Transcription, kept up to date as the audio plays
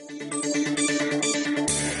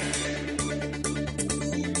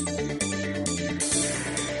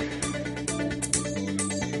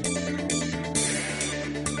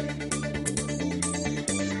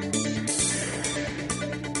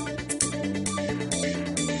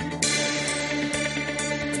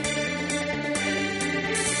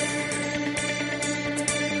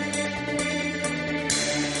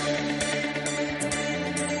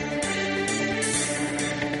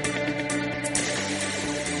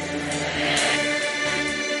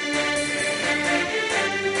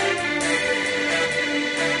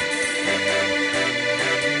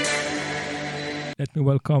Let me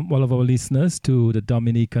welcome all of our listeners to the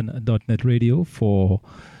Dominican.net radio for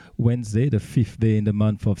Wednesday, the 5th day in the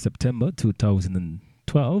month of September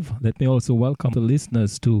 2012. Let me also welcome the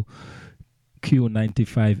listeners to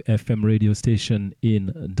Q95 FM radio station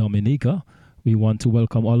in Dominica. We want to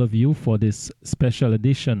welcome all of you for this special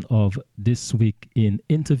edition of This Week in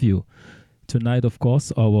Interview. Tonight, of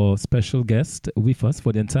course, our special guest with us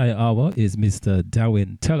for the entire hour is Mr.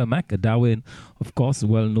 Darwin Telemaque. Darwin, of course,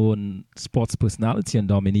 well-known sports personality in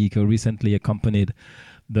Dominica, recently accompanied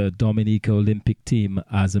the Dominica Olympic team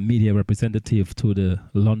as a media representative to the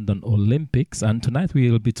London Olympics. And tonight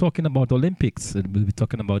we will be talking about Olympics. We'll be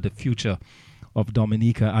talking about the future of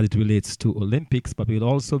Dominica as it relates to Olympics, but we'll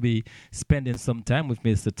also be spending some time with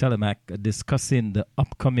Mr. Telemaque discussing the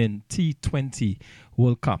upcoming T20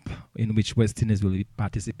 World Cup in which West Indies will be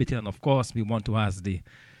participating. And of course, we want to ask the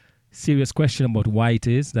serious question about why it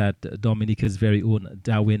is that Dominica's very own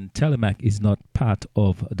Darwin Telemaque is not part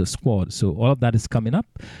of the squad. So all of that is coming up.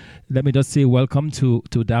 Let me just say welcome to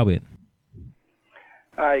Darwin.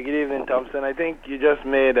 Hi, good evening, Thompson. I think you just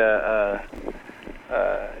made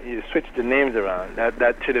you switched the names around.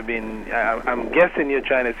 That should have been. I'm guessing you're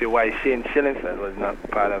trying to say why Shane Shillingford was not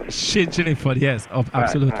part of. Shane Shillingford, yes,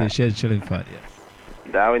 absolutely. Right. Shane Shillingford, yes.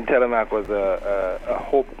 Darwin Telemaque was a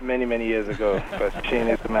hope many years ago, but Shane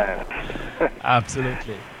is the man.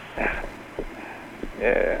 Absolutely.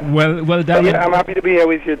 Yeah. Well, Darwin. I'm happy to be here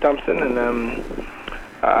with you, Thompson, and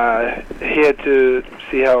here to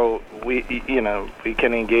see how we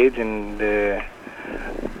can engage in the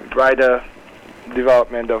brighter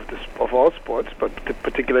development of all sports, but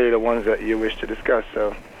particularly the ones that you wish to discuss.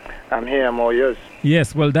 So I'm here, I'm all yours.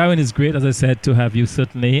 Yes, well, Darwin, is great, as I said, to have you,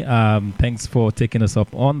 certainly. Thanks for taking us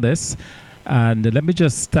up on this. And let me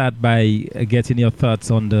just start by getting your thoughts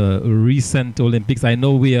on the recent Olympics. I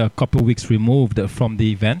know we are a couple of weeks removed from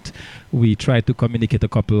the event. We tried to communicate a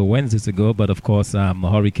couple of Wednesdays ago, but of course,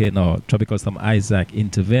 Hurricane or Tropical Storm Isaac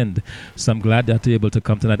intervened. So I'm glad that you're able to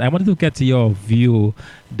come tonight. I wanted to get your view,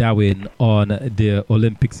 Darwin, on the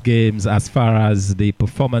Olympics Games as far as the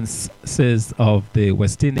performances of the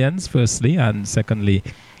West Indians, firstly, and secondly,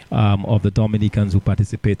 of the Dominicans who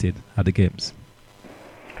participated at the Games.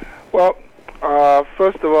 Well,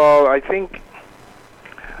 first of all, I think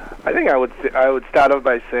I would start off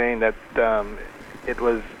by saying that it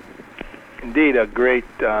was indeed a great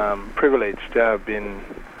privilege to have been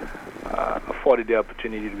afforded the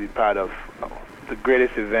opportunity to be part of the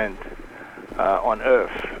greatest event on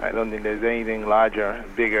earth. I don't think there's anything larger,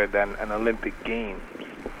 bigger than an Olympic Games.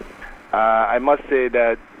 I must say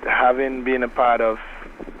that having been a part of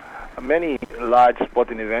many large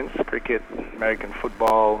sporting events, cricket, American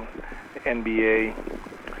football, NBA,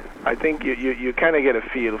 I think you kind of get a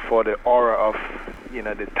feel for the aura of,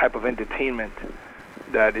 the type of entertainment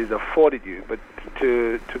that is afforded you. But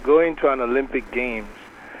to go into an Olympic Games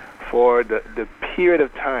for the period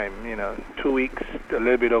of time, 2 weeks, a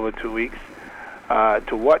little bit over 2 weeks,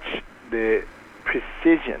 to watch the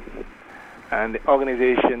precision and the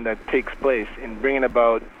organization that takes place in bringing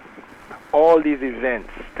about all these events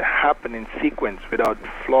to happen in sequence without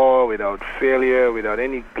flaw, without failure, without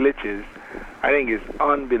any glitches, I think is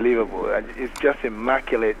unbelievable. It's just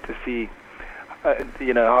immaculate to see,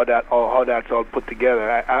 how that's all put together.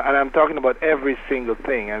 And I'm talking about every single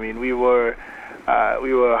thing. I mean, we were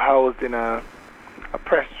housed in a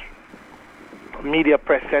media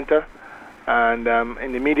press center, and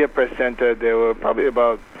in the media press center there were probably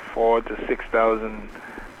about 4,000 to 6,000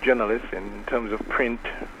 journalists in terms of print,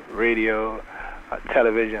 radio,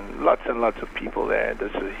 television, lots and lots of people there.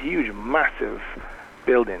 There's a huge, massive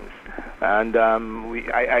buildings, and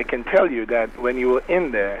I can tell you that when you were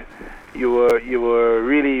in there, you were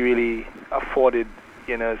really afforded,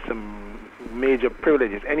 some major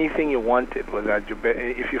privileges. Anything you wanted was at your bed.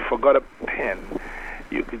 If you forgot a pen,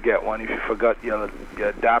 you could get one. If you forgot your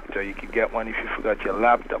adapter, you could get one. If you forgot your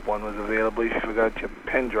laptop, one was available. If you forgot your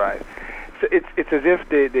pen drive. It's as if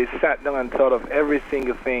they sat down and thought of every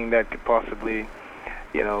single thing that could possibly,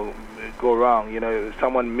 go wrong.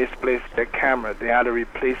 Someone misplaced their camera, they had a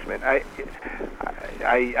replacement.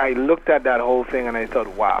 I looked at that whole thing and I thought,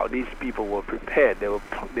 wow, these people were prepared.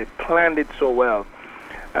 They planned it so well,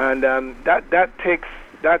 and that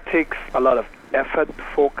takes a lot of effort,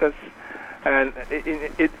 focus, and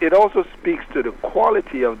it also speaks to the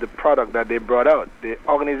quality of the product that they brought out. The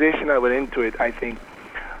organization that went into it, I think,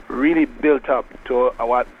 really built up to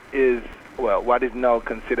what is now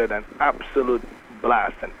considered an absolute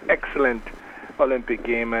blast, an excellent Olympic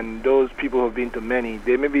game. And those people who have been to many,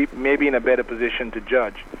 they may be in a better position to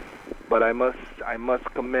judge. But I must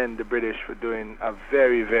commend the British for doing a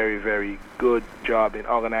very, very, very good job in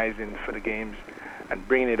organizing for the games and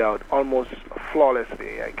bringing it out almost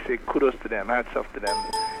flawlessly. I say kudos to them, hats off to them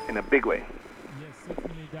in a big way. Yes,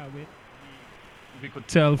 certainly that way. We could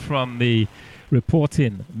tell from the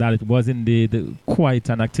reporting that it was indeed quite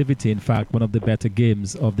an activity, in fact, one of the better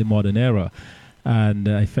games of the modern era. And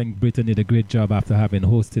I think Britain did a great job after having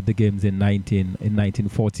hosted the games in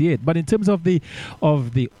 1948. But in terms of the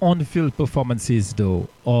on-field performances, though,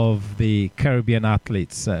 of the Caribbean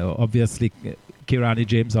athletes, obviously Kirani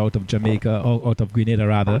James out of Jamaica, or out of Grenada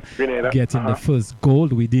rather, getting the first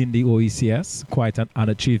gold within the OECS, quite an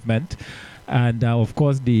achievement. And of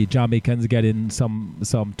course, the Jamaicans getting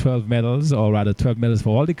some 12 medals, or rather 12 medals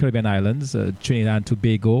for all the Caribbean islands, Trinidad and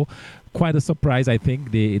Tobago. Quite a surprise, I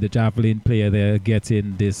think, the javelin player there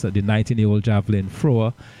getting this, the 19-year-old javelin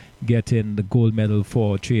thrower, getting the gold medal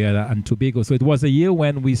for Trinidad and Tobago. So it was a year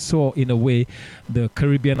when we saw, in a way, the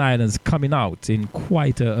Caribbean islands coming out in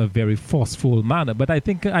quite a very forceful manner. But I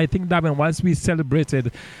think that once we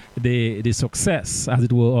celebrated the success, as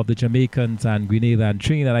it were, of the Jamaicans and Grenada and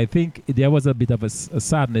Trinidad, I think there was a bit of a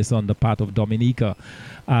sadness on the part of Dominica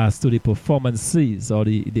as to the performances or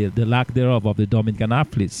the lack thereof of the Dominican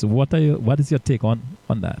athletes. So what is your take on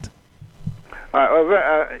that?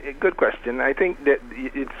 Good question. I think that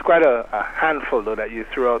it's quite a handful, though, that you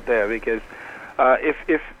threw out there, because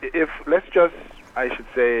if let's just, I should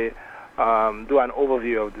say, do an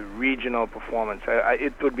overview of the regional performance,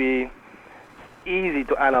 it would be easy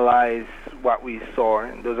to analyze what we saw,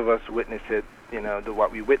 and those of us who witnessed it,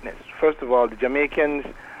 what we witnessed. First of all, the Jamaicans,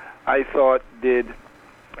 I thought, did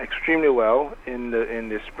extremely well in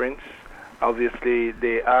the sprints. Obviously,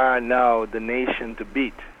 they are now the nation to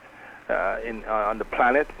beat on the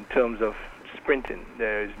planet in terms of sprinting.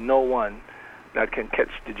 There is no one that can catch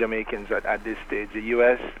the Jamaicans at this stage. The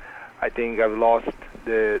U.S., I think, have lost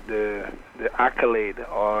the accolade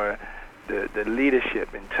or the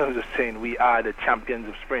leadership in terms of saying we are the champions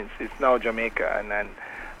of sprints. It's now Jamaica, and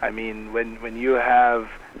I mean, when you have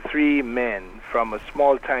three men from a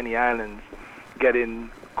small, tiny island getting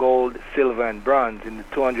gold, silver, and bronze in the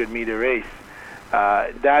 200-meter race,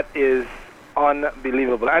 that is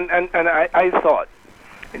unbelievable. And I thought,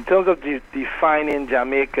 in terms of defining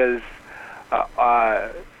Jamaica's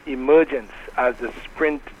emergence as the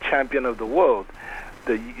sprint champion of the world,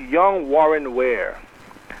 the young Warren Ware,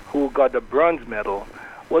 who got the bronze medal,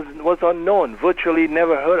 was unknown, virtually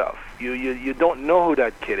never heard of. You don't know who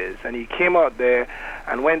that kid is. And he came out there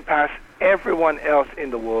and went past everyone else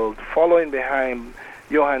in the world, following behind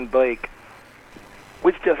Johan Blake,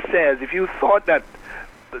 which just says, if you thought that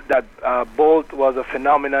Bolt was a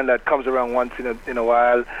phenomenon that comes around once in a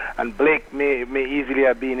while, and Blake may easily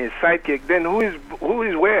have been his sidekick, then who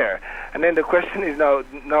is where? And then the question is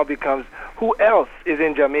now becomes, who else is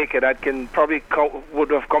in Jamaica that can probably would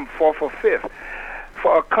have come fourth or fifth?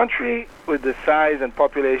 For a country with the size and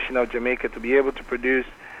population of Jamaica to be able to produce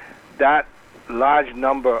that large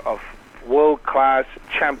number of world-class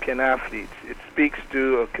champion athletes, it speaks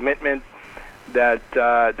to a commitment that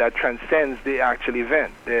transcends the actual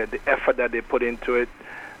event, the effort that they put into it,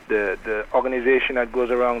 the organization that goes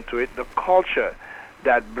around to it, the culture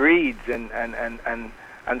that breeds and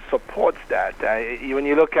supports that. When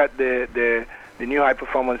you look at the new high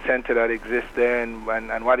performance center that exists there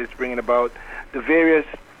and what it's bringing about, the various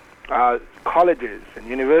colleges and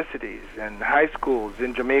universities and high schools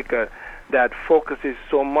in Jamaica that focuses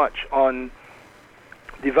so much on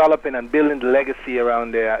developing and building the legacy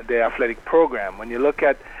around their athletic program. When you look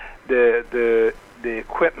at the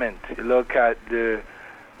equipment, you look at the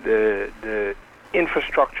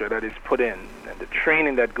infrastructure that is put in, and the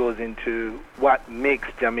training that goes into what makes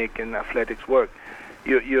Jamaican athletics work,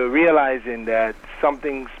 you're realizing that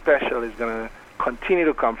something special is going to continue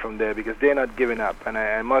to come from there, because they're not giving up. And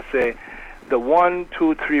I must say, the 1,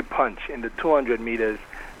 2, 3 punch in the 200 meters,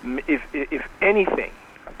 if anything,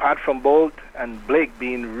 apart from Bolt and Blake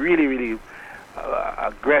being really, really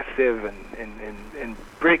aggressive and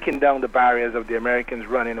breaking down the barriers of the Americans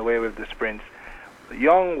running away with the sprints,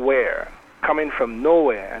 young Ware coming from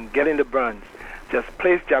nowhere and getting the bronze just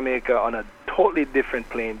placed Jamaica on a totally different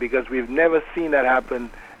plane, because we've never seen that happen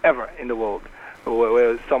ever in the world,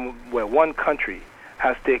 where one country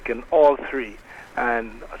has taken all three,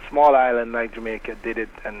 and a small island like Jamaica did it,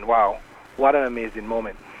 and wow, what an amazing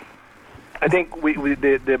moment. I think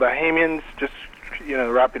the Bahamians, just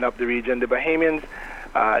wrapping up the region, the Bahamians,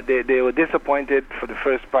 they were disappointed for the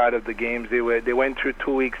first part of the games. They went through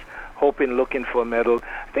 2 weeks looking for a medal.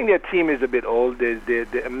 I think their team is a bit old.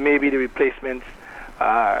 Maybe the replacements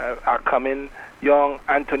are coming. Young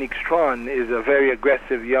Antonique Strawn is a very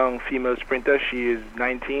aggressive young female sprinter. She is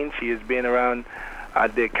 19. She has been around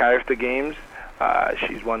at the Carifta Games.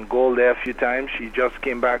 She's won gold there a few times. She just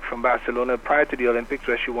came back from Barcelona prior to the Olympics,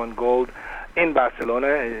 where she won gold in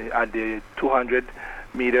Barcelona at the 200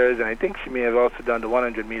 meters, and I think she may have also done the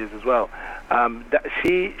 100 meters as well.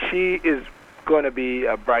 She is going to be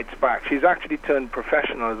a bright spark. She's actually turned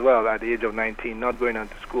professional as well at the age of 19, not going on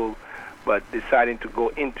to school, but deciding to go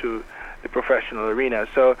into the professional arena.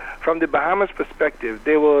 So from the Bahamas perspective,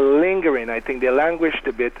 they were lingering. I think they languished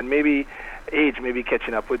a bit, and maybe age may be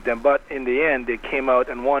catching up with them. But in the end, they came out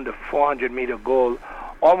and won the 400-meter gold,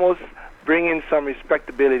 almost bringing some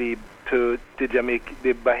respectability to the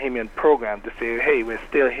Bahamian program to say, hey, we're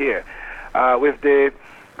still here. With the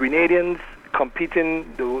Grenadians competing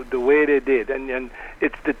the way they did, and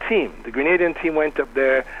it's the team. The Grenadian team went up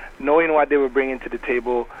there knowing what they were bringing to the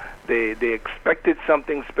table. They expected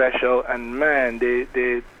something special, and man, they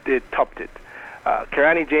topped it.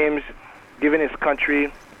 Kirani James giving his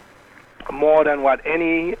country more than what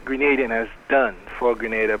any Grenadian has done for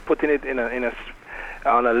Grenada, putting it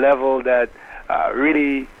on a level that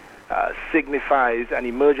really signifies an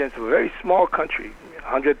emergence of a very small country,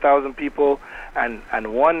 100,000 people, and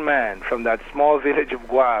one man from that small village of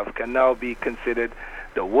Guave can now be considered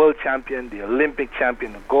the world champion, the Olympic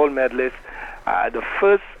champion, the gold medalist, the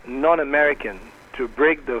first non-American to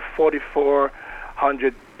break the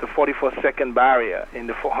 44-second barrier in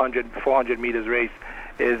the 400 meters race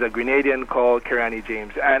is a Grenadian called Kirani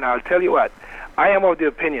James. And I'll tell you what, I am of the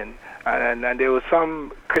opinion, and there were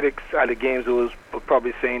some critics at the games who were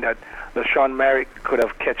probably saying that LaShawn Merrick could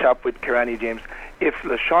have catch up with Kirani James. If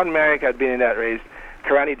LaShawn Merrick had been in that race,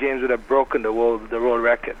 Kirani James would have broken the world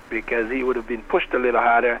record, because he would have been pushed a little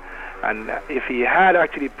harder, and if he had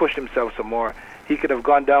actually pushed himself some more, he could have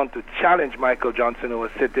gone down to challenge Michael Johnson, who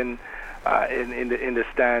was sitting in the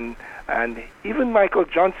stand. And even Michael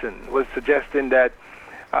Johnson was suggesting that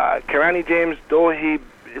Kirani James, though he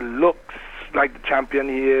looks like the champion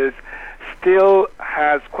he is, still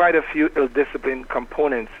has quite a few ill-disciplined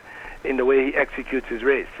components in the way he executes his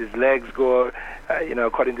race. His legs go,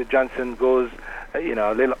 according to Johnson, goes, a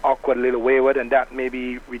little awkward, a little wayward, and that may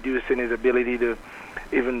be reducing his ability to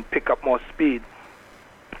even pick up more speed.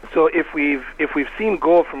 So if we've seen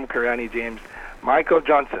gold from Kirani James, Michael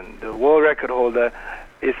Johnson, the world record holder,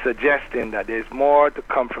 is suggesting that there's more to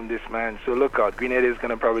come from this man. So look out, Grenada is going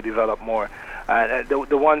to probably develop more.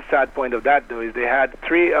 The one sad point of that, though, is they had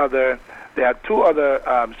two other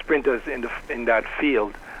sprinters in that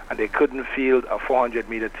field, and they couldn't field a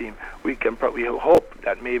 400-meter team. We hope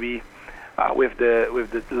that maybe with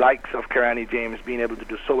the likes of Kirani James being able to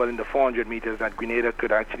do so well in the 400 meters, that Grenada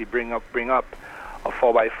could actually bring up a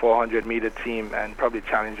 4x400-meter team and probably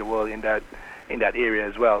challenge the world in that area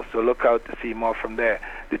as well. So look out to see more from there.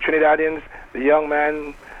 The Trinidadians, the young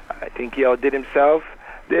man, I think he outdid himself.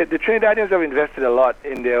 The Trinidadians have invested a lot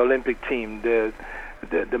in their Olympic team. The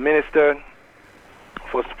minister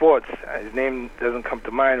for sports, his name doesn't come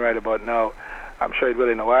to mind right about now, I'm sure it will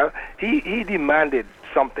in a while, he demanded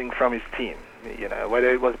something from his team,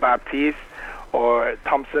 whether it was Baptiste or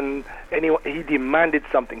Thompson, he demanded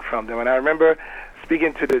something from them. And I remember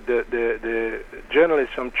speaking to the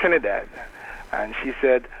journalist from Trinidad, and she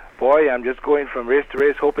said, boy, I'm just going from race to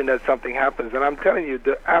race hoping that something happens. And I'm telling you,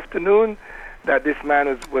 the afternoon that this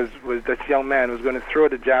young man was going to throw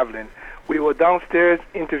the javelin, we were downstairs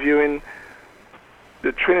interviewing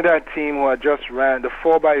the Trinidad team who had just ran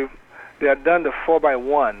they had done the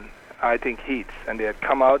 4x1, I think, heats, and they had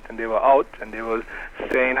come out and they were out and they were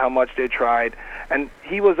saying how much they tried. And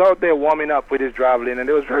he was out there warming up with his javelin, and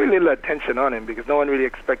there was very little attention on him because no one really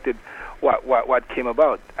expected what came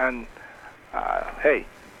about. And hey,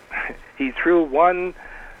 he threw one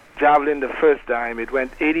javelin the first time. It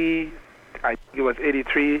went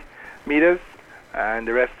 83 meters, and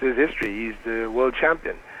the rest is history. He's the world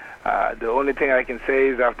champion. The only thing I can say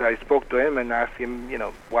is after I spoke to him and asked him,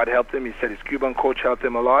 what helped him, he said his Cuban coach helped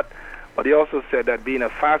him a lot. But he also said that being a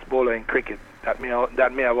fast bowler in cricket, that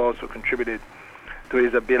may have also contributed to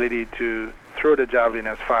his ability to throw the javelin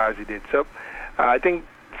as far as he did. So I think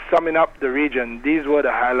summing up the region, these were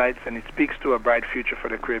the highlights, and it speaks to a bright future for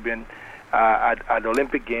the Caribbean at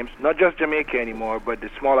Olympic Games. Not just Jamaica anymore, but the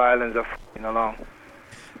smaller islands are following along.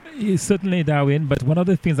 Certainly, Darwin, but one of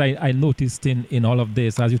the things I noticed in all of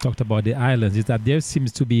this, as you talked about the islands, is that there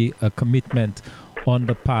seems to be a commitment on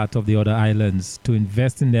the part of the other islands to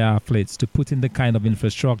invest in their athletes, to put in the kind of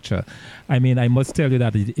infrastructure. I mean, I must tell you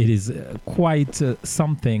that it is quite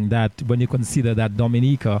something that when you consider that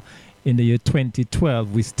Dominica in the year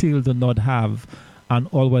 2012, we still do not have an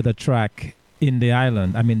all-weather track in the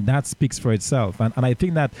island. I mean, that speaks for itself. And I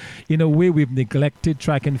think that, in a way, we've neglected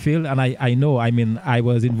track and field. And I know, I mean, I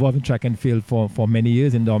was involved in track and field for many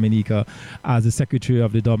years in Dominica as the secretary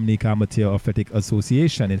of the Dominica Amateur Athletic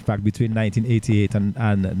Association, in fact, between 1988 and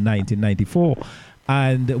 1994.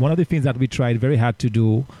 And one of the things that we tried very hard to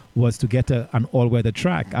do was to get an all-weather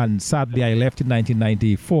track. And sadly, I left in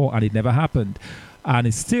 1994, and it never happened. And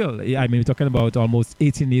it's still, I mean, we're talking about almost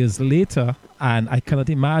 18 years later, and I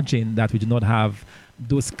cannot imagine that we do not have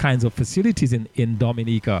those kinds of facilities in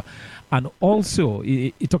Dominica. And also,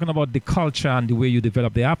 talking about the culture and the way you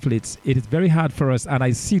develop the athletes, it is very hard for us. And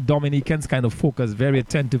I see Dominicans kind of focus very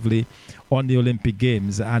attentively on the Olympic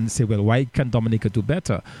Games and say, well, why can Dominica do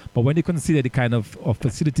better? But when you consider the kind of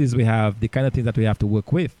facilities we have, the kind of things that we have to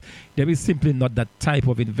work with, there is simply not that type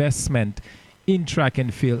of investment in track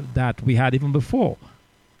and field that we had even before.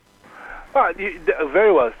 Well,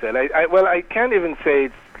 very well said. I can't even say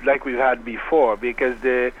it's like we've had before, because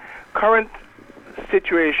the current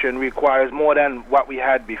situation requires more than what we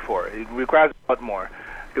had before. It requires a lot more,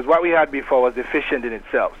 because what we had before was efficient in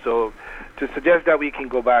itself. So to suggest that we can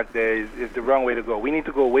go back there is the wrong way to go. We need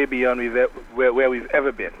to go way beyond where we've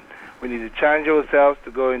ever been. We need to challenge ourselves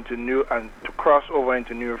to go into new and to cross over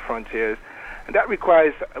into newer frontiers. And that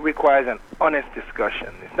requires an honest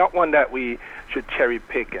discussion. It's not one that we should cherry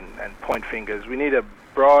pick and point fingers. We need a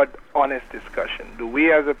broad, honest discussion. Do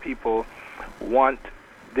we as a people want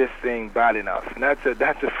this thing bad enough? And that's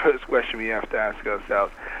the first question we have to ask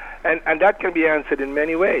ourselves. And that can be answered in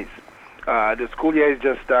many ways. The school year has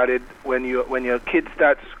just started. When your kid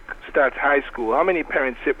starts high school, how many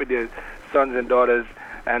parents sit with their sons and daughters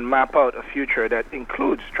and map out a future that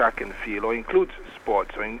includes track and field or includes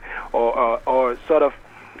sports or sort of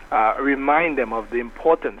remind them of the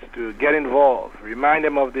importance to get involved, remind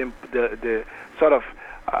them of the sort of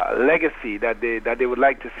legacy that they would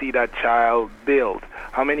like to see that child build.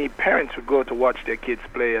 How many parents would go to watch their kids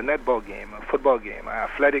play a netball game, a football game, an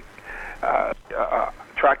athletic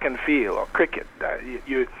track and field or cricket?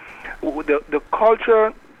 The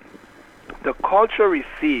culture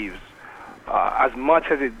receives as much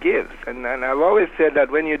as it gives, and I've always said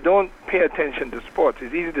that when you don't pay attention to sports,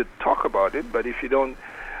 it's easy to talk about it, but if you don't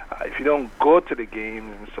go to the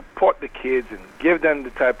games and support the kids and give them the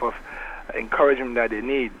type of encouragement that they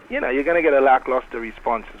need, you're going to get a lackluster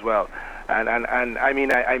response as well. And I mean,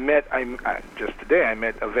 just today I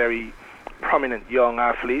met a very prominent young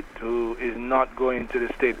athlete who is not going to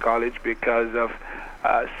the state college because of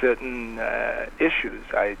certain issues.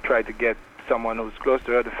 I tried to get someone who's close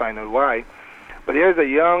to her to find out why. But here's a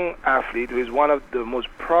young athlete who is one of the most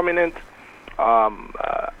prominent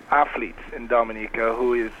athletes in Dominica,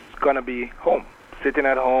 who is going to be home, sitting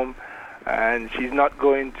at home, and she's not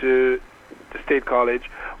going to the state college,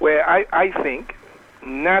 where I think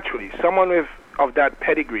naturally someone of that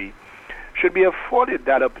pedigree should be afforded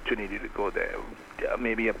that opportunity to go there.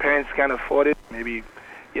 Maybe her parents can't afford it, maybe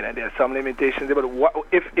there are some limitations there, but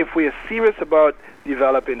if we are serious about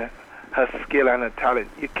developing her skill and her talent,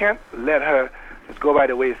 you can't let her just go by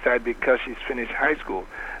the wayside because she's finished high school.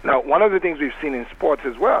 Now, one of the things we've seen in sports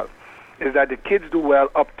as well is that the kids do well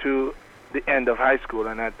up to the end of high school,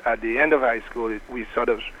 and at the end of high school, we sort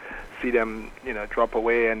of see them, drop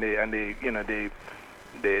away, and they're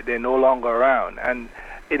no longer around. And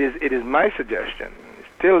it is my suggestion.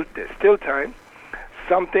 There's still time.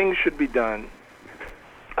 Something should be done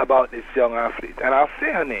about this young athlete, and I'll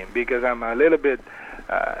say her name because I'm a little bit.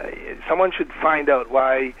 Someone should find out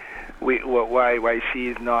why she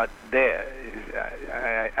is not there.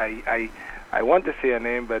 I want to say her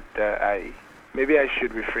name, but maybe I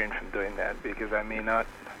should refrain from doing that because I may not.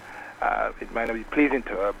 It might not be pleasing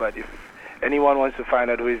to her. But if anyone wants to find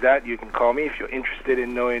out who is that, you can call me if you're interested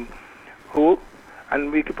in knowing who,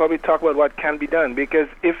 and we could probably talk about what can be done. Because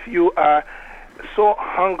if you are so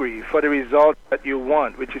hungry for the result that you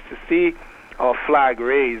want, which is to see our flag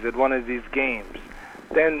raised at one of these games,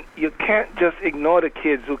 then you can't just ignore the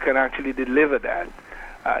kids who can actually deliver that.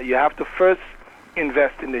 You have to first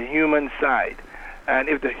invest in the human side. And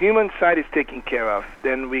if the human side is taken care of,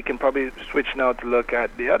 then we can probably switch now to look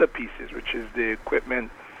at the other pieces, which is the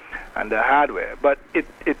equipment and the hardware. But it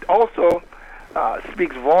also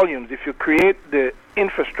speaks volumes if you create the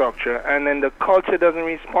infrastructure and then the culture doesn't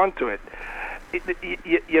respond to it.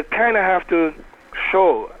 You kind of have to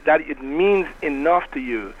show that it means enough to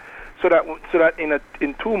you, so that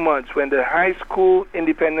in 2 months, when the high school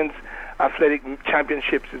independence athletic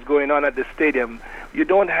championships is going on at the stadium, you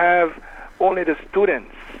don't have only the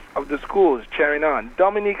students of the schools cheering on.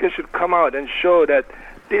 Dominica should come out and show that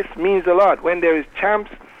this means a lot. When there is champs,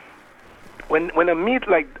 when a meet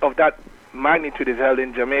of that magnitude is held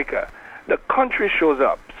in Jamaica, the country shows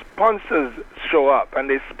up, sponsors show up, and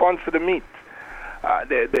they sponsor the meet.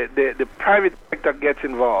 The private sector gets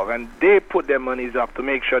involved, and they put their monies up to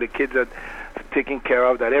make sure the kids are taken care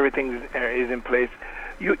of, that everything is in place.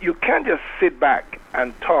 You can't just sit back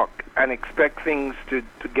and talk and expect things to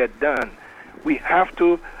get done. We have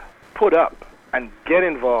to put up and get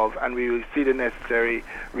involved, and we will see the necessary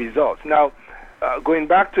results. Now, going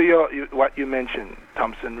back to what you mentioned,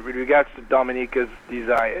 Thompson, with regards to Dominica's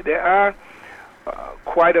desire, there are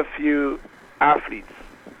quite a few athletes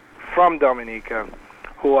from Dominica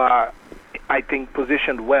who are, I think,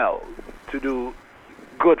 positioned well to do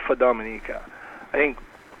good for Dominica. I think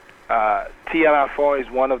Tia Lafont is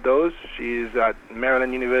one of those. She is at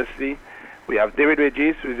Maryland University. We have David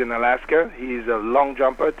Regis, who is in Alaska. He's a long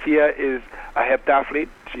jumper. Tia is a heptathlete.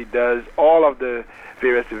 She does all of the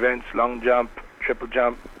various events: long jump, triple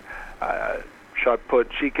jump, shot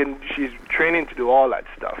put. She's training to do all that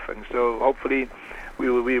stuff, and so hopefully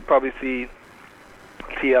we'll probably see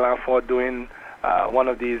Tia Lafont doing one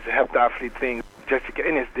of these heptathlete things. Jessica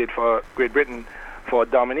Innes did for Great Britain for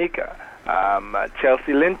Dominica.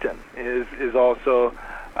 Chelsea Linton is also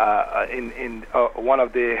in one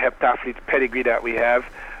of the heptathletes pedigree that we have.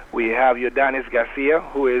 We have Yordanis Garcia,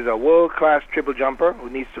 who is a world-class triple jumper who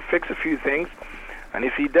needs to fix a few things. And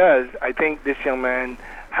if he does, I think this young man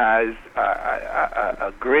has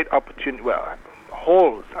a great opportunity,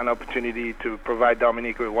 holds an opportunity to provide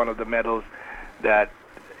Dominica with one of the medals that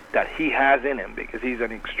he has in him, because he's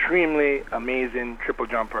an extremely amazing triple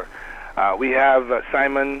jumper. We have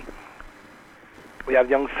Simon. We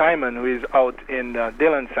have young Simon, who is out in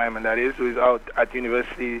Dylan Simon, that is, who is out at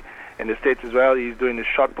university in the States as well. He's doing the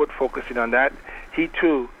shot put, focusing on that. He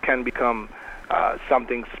too can become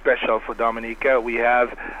something special for Dominica. We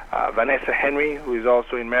have Vanessa Henry, who is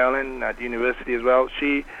also in Maryland at university as well.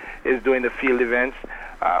 She is doing the field events.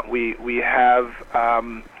 We have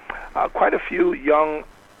quite a few young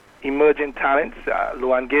emerging talents.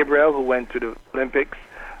 Luan Gabriel, who went to the Olympics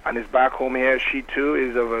and is back home here. She too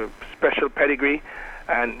is of a special pedigree,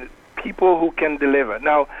 and people who can deliver.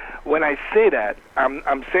 Now, when I say that,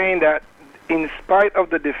 I'm saying that in spite of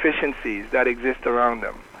the deficiencies that exist around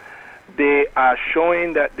them, they are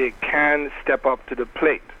showing that they can step up to the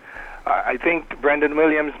plate. I think Brendan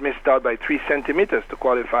Williams missed out by 3 centimeters to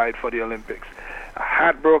qualify for the Olympics. A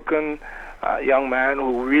heartbroken young man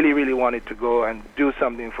who really, really wanted to go and do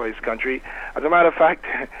something for his country. As a matter of fact,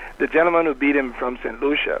 the gentleman who beat him from St.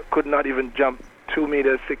 Lucia could not even jump 2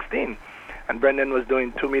 meters 16, and Brendan was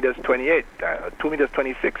doing 2 meters 28, 2 meters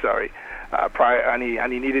 26, prior,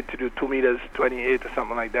 and he needed to do 2 meters 28 or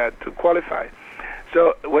something like that to qualify.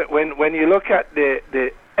 So when you look at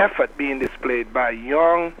the effort being displayed by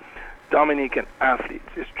young Dominican athletes,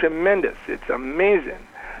 it's tremendous. It's amazing,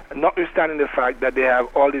 notwithstanding the fact that they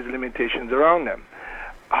have all these limitations around them.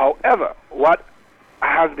 However, what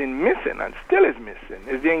has been missing and still is missing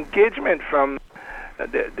is the engagement from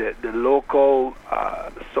the local,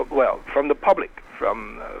 from the public,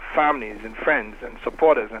 from families and friends and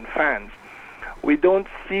supporters and fans. We don't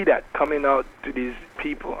see that coming out to these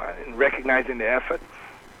people and recognizing the effort.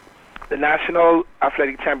 The National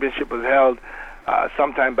Athletic Championship was held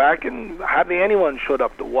some time back, and hardly anyone showed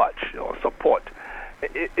up to watch or support.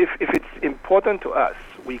 If it's important to us,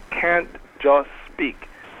 we can't just speak.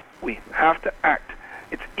 We have to act.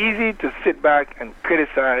 It's easy to sit back and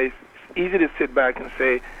criticize. It's easy to sit back and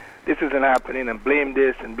say, this isn't happening, and blame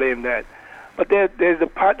this and blame that. But there's the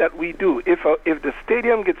part that we do. If the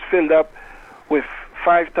stadium gets filled up with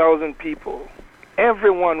 5,000 people,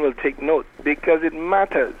 everyone will take note, because it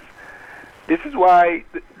matters. This is why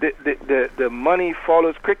the money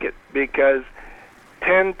follows cricket, because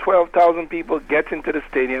 10, 12,000 people get into the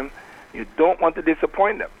stadium. You don't want to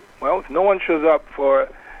disappoint them. Well, if no one shows up for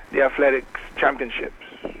the athletics championships,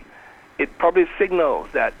 it probably signals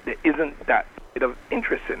that there isn't that bit of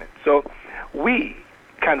interest in it. So we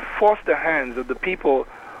can force the hands of the people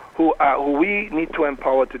who we need to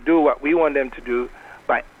empower to do what we want them to do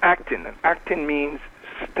by acting. And acting means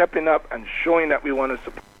stepping up and showing that we want to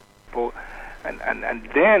support people, and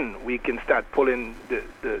then we can start pulling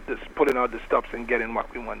pulling out the stops and getting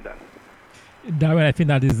what we want done. Darren, I think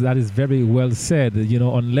that is very well said. You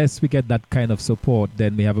know, unless we get that kind of support,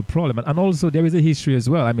 then we have a problem. And also, there is a history as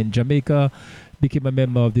well. I mean, Jamaica became a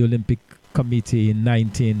member of the Olympic Committee in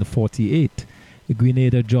 1948.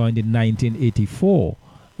 Grenada joined in 1984.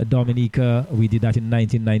 Dominica, we did that in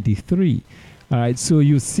 1993. All right, so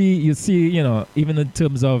you see, even in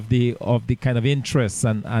terms of the kind of interests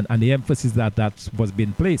and the emphasis that was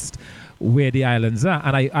being placed where the islands are.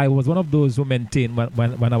 And I was one of those who maintained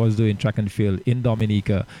when I was doing track and field in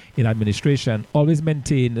Dominica in administration, always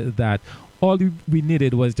maintained that all we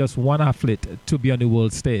needed was just one athlete to be on the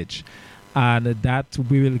world stage, and that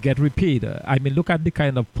we will get repeat. I mean, look at the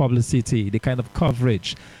kind of publicity, the kind of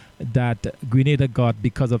coverage that Grenada got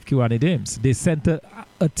because of Kirani James. They sent a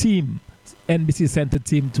team. NBC sent a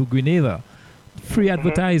team to Grenada, free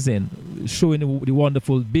advertising, showing the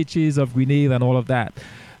wonderful beaches of Grenada and all of that,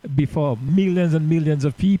 before millions and millions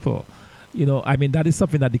of people. I mean, that is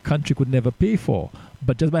something that the country could never pay for.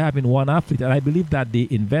 But just by having one athlete, and I believe that the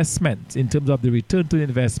investment, in terms of the return to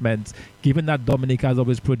investment, given that Dominica has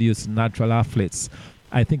always produced natural athletes,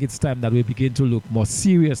 I think it's time that we begin to look more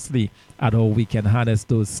seriously at how we can harness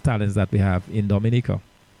those talents that we have in Dominica.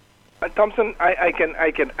 Thompson, I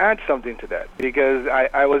can add something to that, because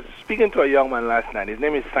I was speaking to a young man last night. His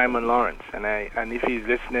name is Simon Lawrence, and if he's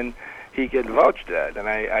listening, he can vouch that. And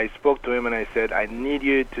I spoke to him and I said, I need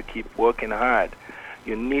you to keep working hard.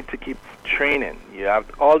 You need to keep training. You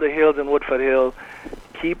have all the hills in Woodford Hill.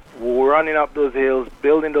 Keep running up those hills,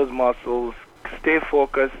 building those muscles, stay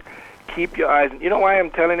focused, keep your eyes. You know why I'm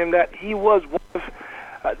telling him that? He was one of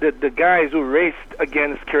the guys who raced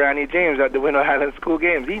against Kirani James at the Winter Highland School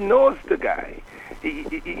Games. He knows the guy.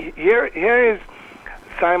 Here is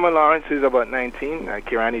Simon Lawrence, who's about 19.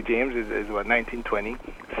 Kirani James is about 19, 20.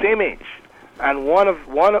 Same age. And one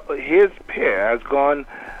of his pair has gone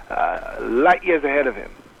light years ahead of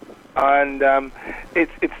him. And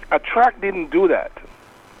it's a track didn't do that.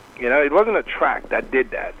 It wasn't a track that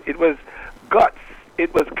did that. It was guts.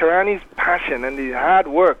 It was Kirani's passion and the hard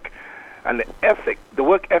work and the ethic, the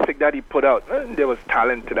work ethic that he put out. And there was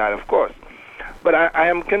talent to that, of course. But I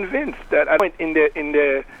am convinced that at point in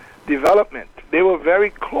the development, they were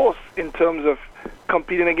very close in terms of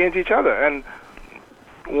competing against each other. And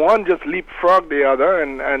one just leapfrogged the other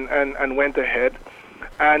and went ahead.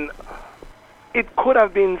 And it could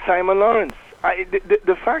have been Simon Lawrence.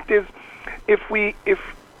 The fact is,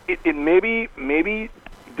 maybe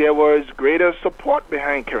there was greater support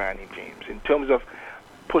behind Kirani James in terms of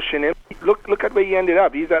pushing him. Look at where he ended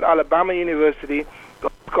up. He's at Alabama University,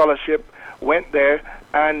 got a scholarship, went there,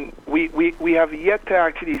 and we have yet to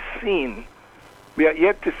actually see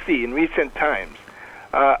in recent times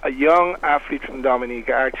a young athlete from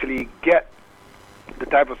Dominica actually get the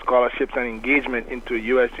type of scholarships and engagement into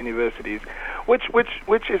U.S. universities,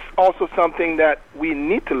 which is also something that we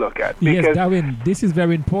need to look at. Yes, Darwin, this is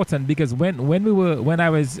very important, because when I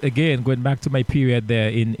was, again, going back to my period there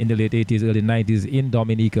in the late 80s, early 90s in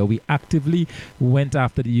Dominica, we actively went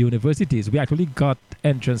after the universities. We actually got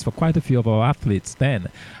entrance for quite a few of our athletes then.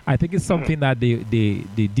 I think it's something that the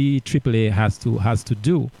DAAA has to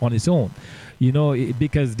do on its own.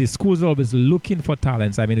 Because the schools are always looking for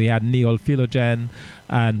talents. I mean, we had Neil Philogen,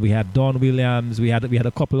 and we had Don Williams. We had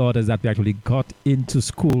a couple others that we actually got into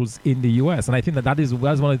schools in the U.S. And I think that's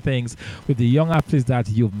one of the things with the young athletes that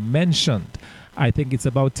you've mentioned. I think it's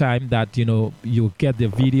about time that, you get the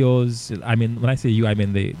videos. I mean, when I say you, I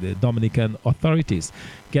mean the Dominican authorities.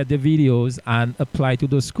 Get the videos and apply to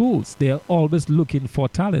those schools. They're always looking for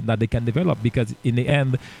talent that they can develop, because in the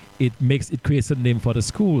end, it creates a name for the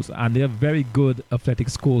schools. And there are very good athletic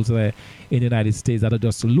schools there in the United States that are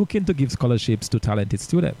just looking to give scholarships to talented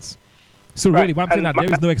students. So really, one thing that there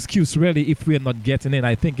is no excuse really if we're not getting in.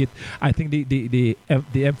 I think the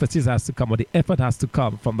emphasis has to come, or the effort has to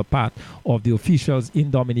come from the part of the officials in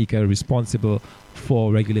Dominica responsible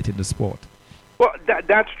for regulating the sport. Well,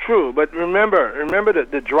 that's true, but remember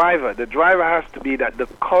the driver. The driver has to be that the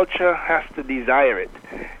culture has to desire it.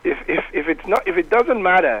 If it doesn't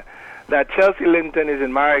matter that Chelsea Linton is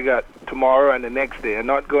in Marigot tomorrow and the next day and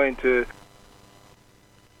not going to.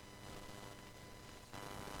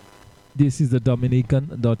 This is the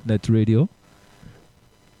Dominican.net radio.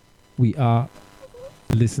 We are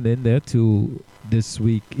listening there to This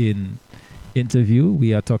Week in Interview.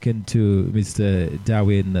 We are talking to Mr.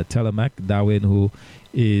 Darwin Telemac. Darwin, who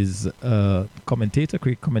is a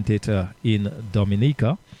cricket commentator in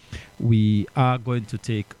Dominica. We are going to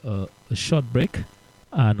take a short break,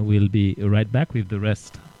 and we'll be right back with the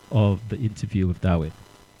rest of the interview with Darwin.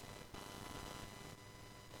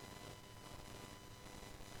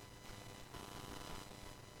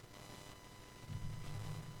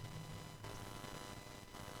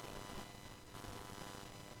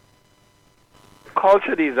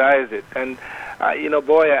 Culture desires it, and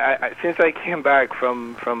since I came back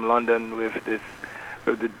from London with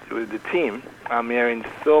the team, I'm hearing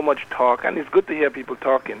so much talk, and it's good to hear people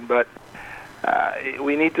talking. But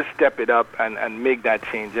we need to step it up and make that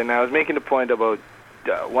change. And I was making the point about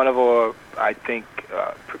one of our, I think,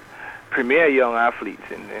 premier young athletes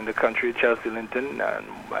in the country, Chelsea Linton. And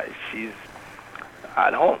she's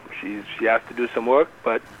at home. She has to do some work,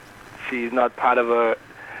 but she's not part of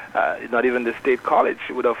not even the state college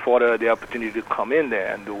would afford her the opportunity to come in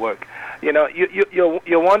there and do work. You know,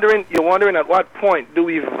 you're wondering at what point do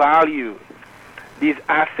we value these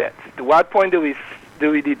assets? At what point do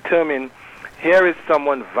we determine here is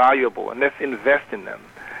someone valuable and let's invest in them,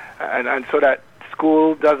 and so that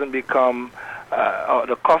school doesn't become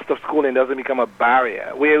the cost of schooling doesn't become a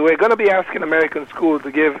barrier. We're going to be asking American schools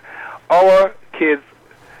to give our kids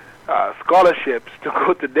scholarships to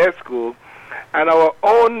go to their school, and our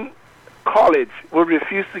own college will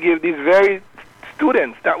refuse to give these very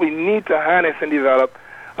students that we need to harness and develop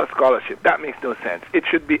a scholarship. That makes no sense. It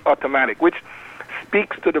should be automatic, which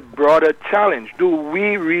speaks to the broader challenge. Do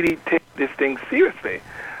we really take this thing seriously?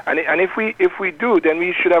 And if we do, then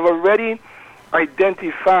we should have already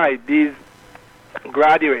identified these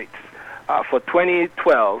graduates for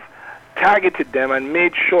 2012, targeted them, and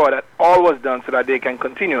made sure that all was done so that they can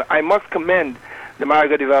continue. I must commend the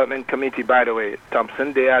Marigot Development Committee, by the way,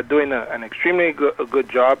 Thompson. They are doing an extremely good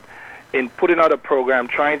job in putting out a program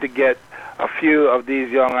trying to get a few of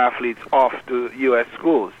these young athletes off to U.S.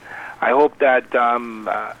 schools. I hope that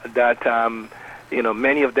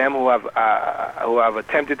many of them who have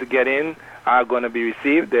attempted to get in are going to be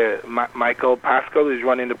received. Michael Pascal, who's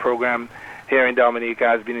running the program here in Dominica,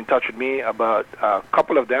 has been in touch with me about a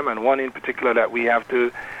couple of them, and one in particular that we have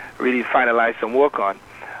to really finalize some work on.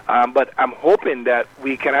 But I'm hoping that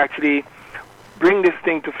we can actually bring this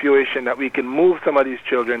thing to fruition, that we can move some of these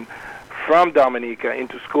children from Dominica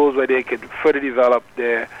into schools where they could further develop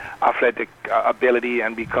their athletic ability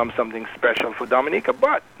and become something special for Dominica.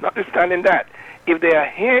 But notwithstanding that, if they are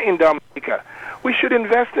here in Dominica, we should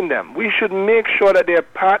invest in them. We should make sure that they're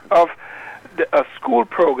part of a school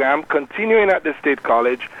program, continuing at the state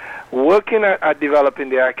college, working at developing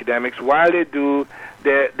their academics while they do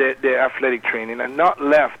their athletic training, and not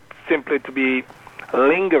left simply to be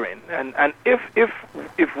lingering. And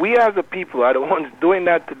if we as a people are the ones doing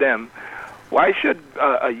that to them, why should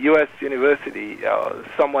a U.S. university or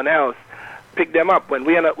someone else pick them up when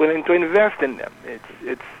we are not willing to invest in them?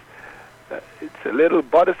 It's a little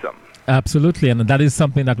bothersome. Absolutely, and that is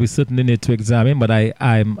something that we certainly need to examine. But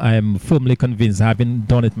I'm firmly convinced, having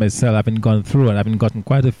done it myself, having gone through and having gotten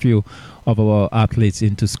quite a few of our athletes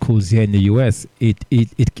into schools here in the U.S.,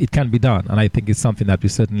 it can be done, and I think it's something that we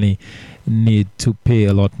certainly need to pay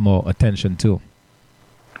a lot more attention to.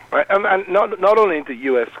 Right, and not only into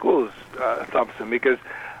U.S. schools, Thompson, because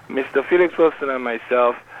Mr. Felix Wilson and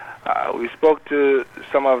myself, we spoke to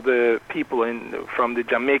some of the people from the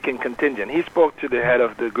Jamaican contingent. He spoke to the head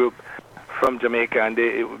of the group from Jamaica, and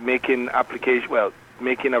they were making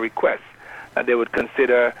a request that they would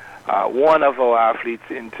consider one of our athletes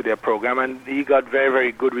into their program, and he got very,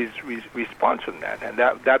 very good response from that. And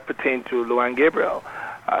that pertained to Luan Gabriel.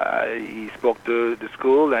 He spoke to the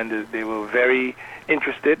school, and they were very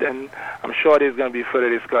interested, and I'm sure there's going to be further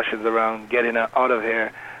discussions around getting her out of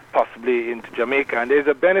here, possibly into Jamaica. And there's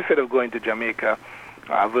a benefit of going to Jamaica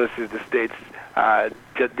versus the States.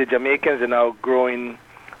 The Jamaicans are now growing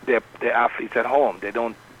their athletes at home. You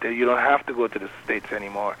don't have to go to the States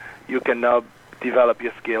anymore. You can now develop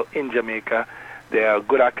your skill in Jamaica. There are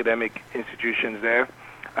good academic institutions there,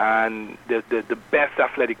 and the best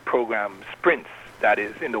athletic program, sprints, that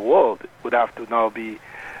is, in the world, would have to now be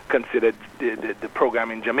considered the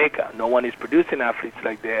program in Jamaica. No one is producing athletes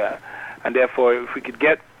like they are, and therefore if we could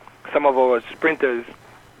get some of our sprinters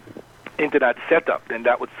into that setup, then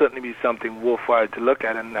that would certainly be something worthwhile to look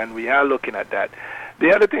at, and we are looking at that.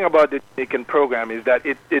 The other thing about the Jamaican program is that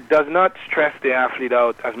it does not stress the athlete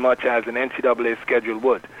out as much as an NCAA schedule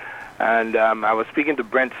would. And I was speaking to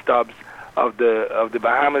Brent Stubbs of the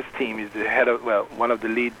Bahamas team. He's the head of, one of the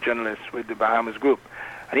lead journalists with the Bahamas group.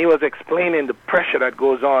 And he was explaining the pressure that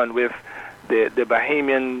goes on with the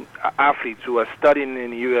Bahamian athletes who are studying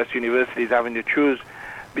in U.S. universities, having to choose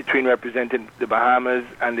between representing the Bahamas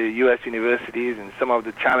and the U.S. universities, and some of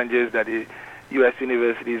the challenges that the U.S.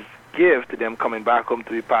 universities give to them coming back home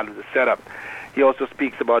to be part of the setup. He also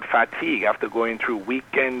speaks about fatigue after going through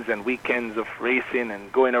weekends and weekends of racing and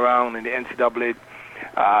going around in the NCAA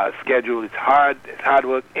schedule. It's hard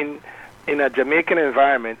work. In a Jamaican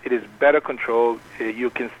environment, it is better controlled. You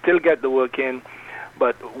can still get the work in,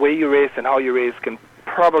 but where you race and how you race can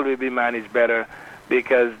probably be managed better,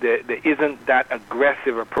 because there isn't that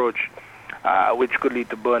aggressive approach, which could lead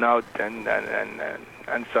to burnout and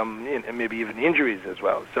and some maybe even injuries as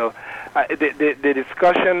well. So the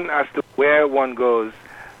discussion as to where one goes,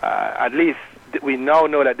 at least we now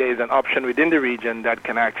know that there is an option within the region that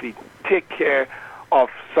can actually take care of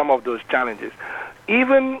some of those challenges.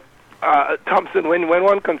 Even, Thompson, when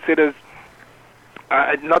one considers,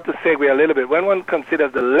 not to segue a little bit, when one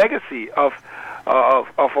considers the legacy of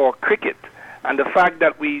our cricket and the fact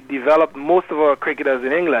that we developed most of our cricketers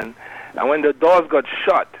in England, and when the doors got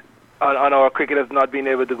shut on our cricketers not being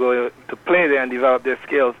able to go to play there and develop their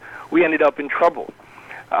skills, we ended up in trouble.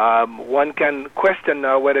 One can question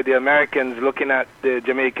now whether the Americans, looking at the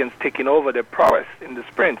Jamaicans taking over their prowess in the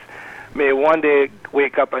sprints, may one day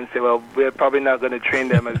wake up and say, well, we're probably not going to train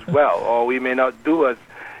them as well, or we may not do as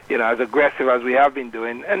aggressive as we have been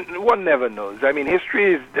doing, and one never knows. I mean,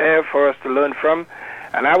 history is there for us to learn from,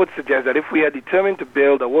 and I would suggest that if we are determined to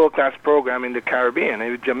build a world-class program in the Caribbean,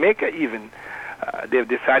 and Jamaica even, they've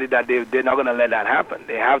decided that they're not going to let that happen.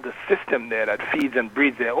 They have the system there that feeds and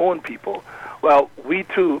breeds their own people. Well, we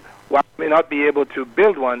too, while we may not be able to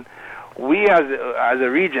build one, we as a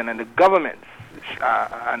region and the governments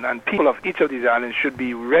and people of each of these islands should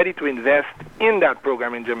be ready to invest in that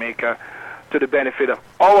program in Jamaica to the benefit of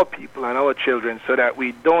our people and our children, so that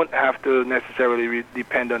we don't have to necessarily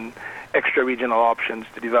depend on extra-regional options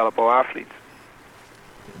to develop our athletes.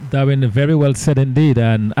 Darwin, very well said indeed.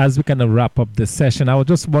 And as we kind of wrap up the session, I was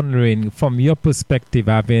just wondering, from your perspective,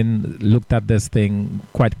 having looked at this thing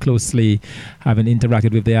quite closely, having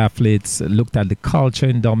interacted with the athletes, looked at the culture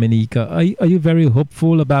in Dominica, are you very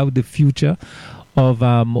hopeful about the future of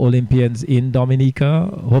Olympians in Dominica?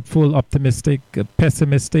 Hopeful, optimistic,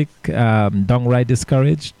 pessimistic, downright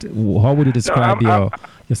discouraged? How would you describe your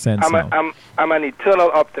sense now? I'm an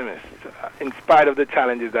eternal optimist, in spite of the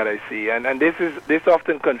challenges that I see, and this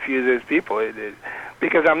often confuses people,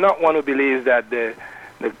 because I'm not one who believes that the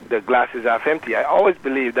glass is half empty. I always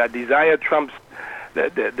believe that desire trumps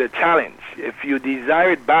the challenge. If you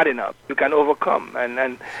desire it bad enough, you can overcome.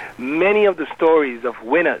 And many of the stories of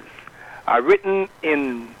winners are written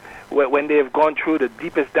in when they've gone through the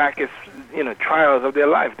deepest, darkest, trials of their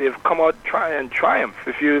life. They've come out and triumph.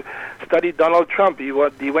 If you study Donald Trump, he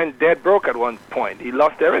went dead broke at one point. He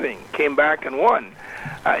lost everything, came back and won.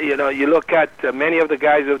 You look at many of the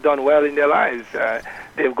guys who've done well in their lives.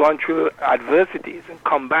 They've gone through adversities and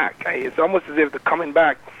come back. It's almost as if the coming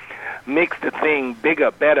back makes the thing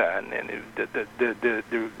bigger, better, and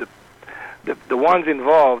the ones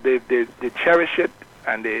involved, they cherish it,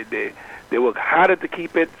 and they work harder to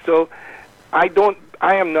keep it. So I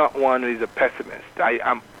am not one who is a pessimist. I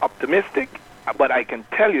am optimistic, but I can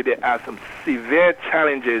tell you there are some severe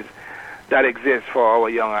challenges that exist for our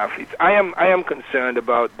young athletes. I am concerned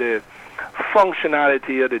about the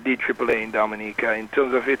functionality of the DAAA in Dominica in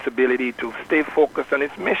terms of its ability to stay focused on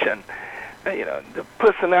its mission. The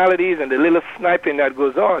personalities and the little sniping that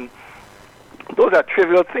goes on, those are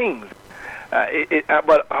trivial things.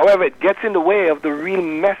 But however, it gets in the way of the real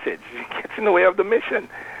message. It gets in the way of the mission.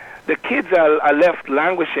 The kids are left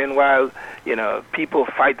languishing while people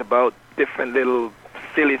fight about different little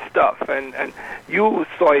silly stuff, and you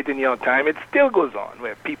saw it in your time. It still goes on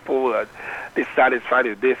where people are dissatisfied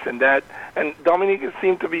with this and that, and Dominica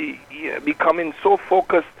seems to be becoming so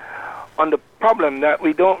focused on the problem that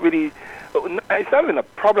we don't really. It's not even a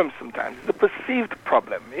problem sometimes. It's a perceived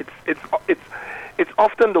problem. It's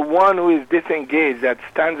often the one who is disengaged that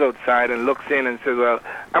stands outside and looks in and says, well,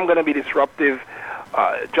 I'm going to be disruptive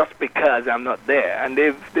just because I'm not there. And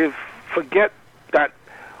they forget that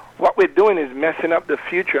what we're doing is messing up the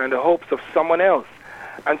future and the hopes of someone else.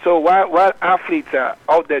 And so while athletes are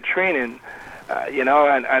out there training,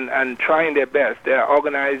 and trying their best, there are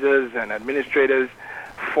organizers and administrators,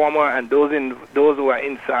 former and those who are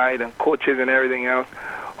inside, and coaches and everything else,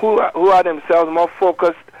 who are themselves more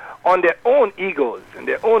focused on their own egos and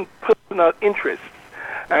their own personal interests.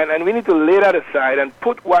 And we need to lay that aside and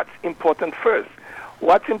put what's important first.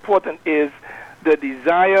 What's important is the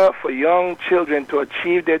desire for young children to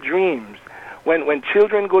achieve their dreams. When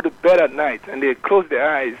children go to bed at night and they close their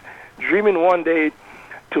eyes, dreaming one day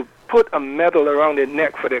to put a medal around their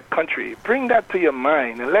neck for their country, bring that to your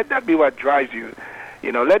mind and let that be what drives you.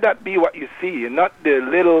 Let that be what you see, and not the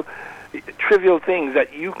little trivial things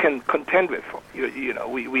that you can contend with.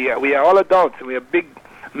 We are all adults and we are big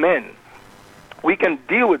men. We can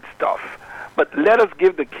deal with stuff, but let us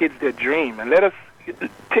give the kids their dream and let us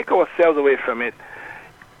take ourselves away from it.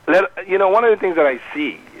 One of the things that I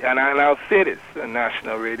see, and I'll say this on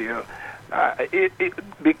national radio,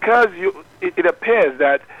 because it appears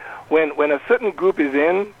that when a certain group is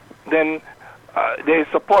in, then there is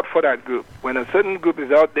support for that group. When a certain group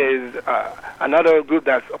is out, there is another group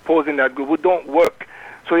that's opposing that group who don't work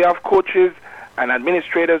So you have coaches and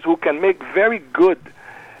administrators who can make very good,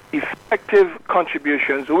 effective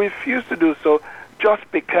contributions who refuse to do so just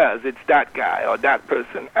because it's that guy or that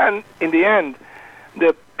person. And in the end,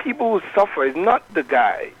 the people who suffer is not the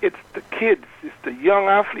guy, it's the kids, it's the young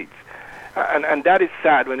athletes. And that is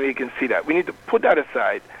sad when we can see that. We need to put that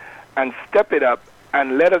aside and step it up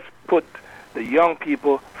and let us put the young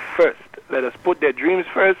people first. Let us put their dreams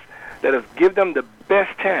first. Let us give them the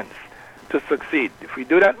best chance to succeed. If we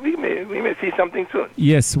do that, we may see something soon.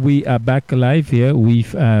 Yes, we are back live here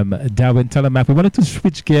with Darwin Telemaque. We wanted to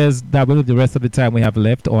switch gears, Darwin, with the rest of the time we have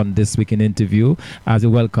left on this weekend interview, as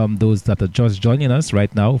we welcome those that are just joining us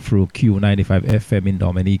right now through Q95 FM in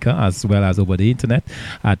Dominica, as well as over the internet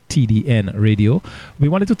at TDN Radio. We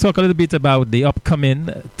wanted to talk a little bit about the upcoming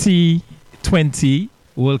T20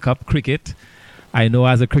 World Cup cricket. I know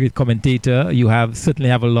as a cricket commentator, you certainly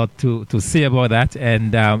have a lot to say about that.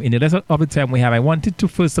 And in the rest of the time we have, I wanted to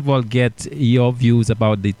first of all get your views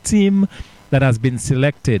about the team that has been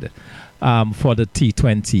selected for the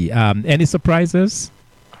T20. Any surprises?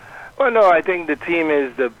 Well, no, I think the team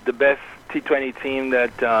is the best T20 team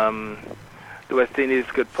that the West Indies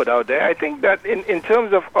could put out there. I think that in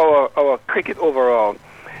terms of our cricket overall,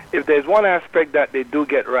 if there's one aspect that they do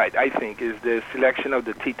get right, I think, is the selection of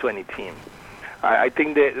the T20 team. I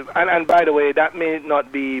think that, and by the way, that may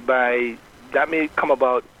come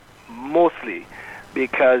about mostly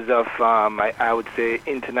because of, I would say,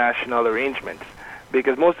 international arrangements.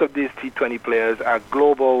 Because most of these T20 players are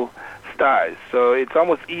global stars. So it's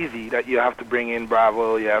almost easy that you have to bring in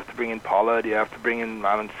Bravo, you have to bring in Pollard, you have to bring in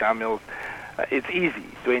Alan Samuels. It's easy,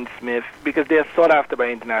 Dwayne Smith, because they're sought after by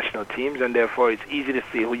international teams, and therefore it's easy to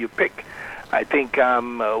see who you pick. I think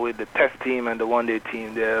with the test team and the one-day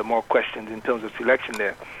team, there are more questions in terms of selection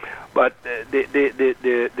there. But the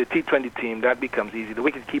T20 team, that becomes easy. The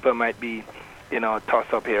wicketkeeper might be, a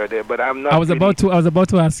toss-up here or there, but I'm not. I was about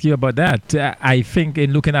to ask you about that. I think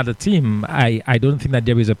in looking at the team, I don't think that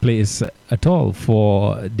there is a place at all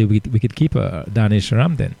for the wicketkeeper, Danish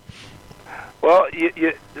Ramden. Well,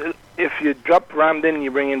 if you drop Ramden and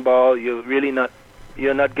you bring in Ball, you're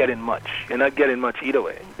not getting much. You're not getting much either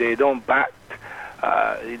way. They don't bat.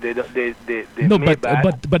 But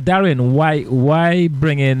Darren, why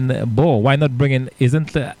bring in Ball? Why not bring in?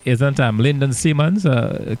 Isn't Lyndon Simmons?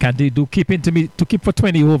 Can they do keep for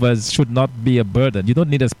 20 overs? Should not be a burden. You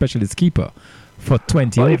don't need a specialist keeper for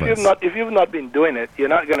 20 overs. If you've not been doing it, you're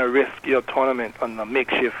not going to risk your tournament on a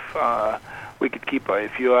makeshift wicketkeeper.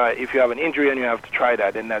 If you have an injury and you have to try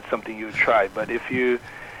that, then that's something you would try. But if you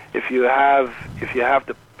have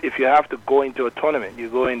to go into a tournament, you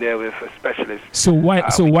go in there with a specialist. So why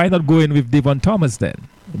not go in with Devon Thomas then?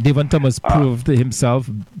 Devon Thomas proved himself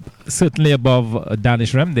certainly above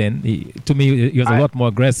Danish Ramden. To me, he was a lot more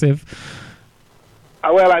aggressive.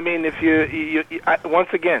 Well, I mean, if you once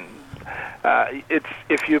again, it's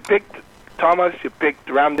if you picked Thomas, you picked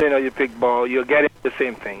Ramden, or you picked Ball, you're getting the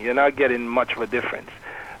same thing. You're not getting much of a difference.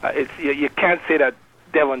 You can't say that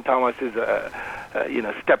Devon Thomas is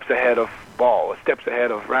steps ahead of Ball or steps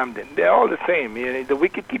ahead of Ramden. They're all the same. The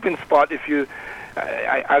wicket-keeping spot, if you,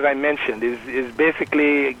 as I mentioned, is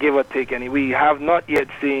basically give or take. And we have not yet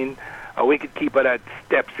seen a wicket-keeper that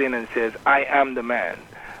steps in and says, "I am the man."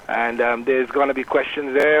 And there's going to be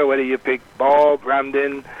questions there whether you pick Ball,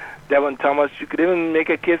 Ramden, Devon Thomas. You could even make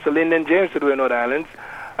a case for Lyndon James to do in North Islands,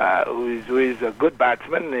 who is a good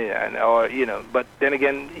batsman, but then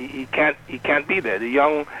again, he can't be there. The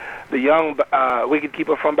young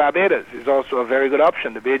wicketkeeper from Barbados is also a very good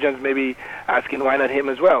option. The Bajans may be asking why not him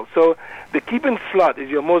as well. So the keeping slot is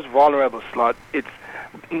your most vulnerable slot. It's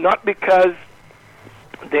not because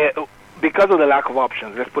of the lack of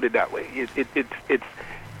options. Let's put it that way. It's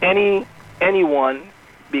anyone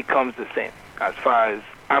becomes the same as far as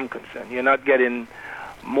I'm concerned. You're not getting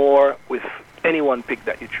more with any one pick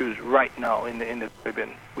that you choose right now in the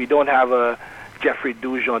Caribbean. We don't have a Jeffrey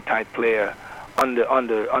Dujon type player on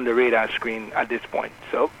the radar screen at this point.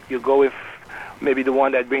 So you go with maybe the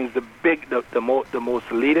one that brings the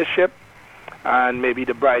most leadership, and maybe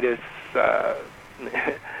the brightest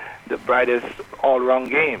all-round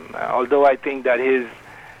game. Although I think that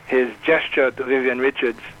his gesture to Vivian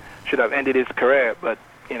Richards should have ended his career, but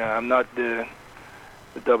I'm not the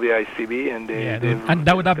WICB, and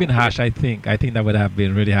that would have been harsh. I think that would have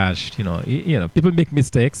been really harsh. People make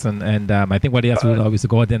mistakes, and I think what he has to do is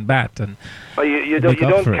go out and bat. And you don't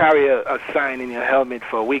carry a sign in your helmet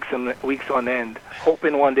for weeks on end,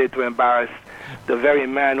 hoping one day to embarrass the very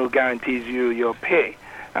man who guarantees you your pay.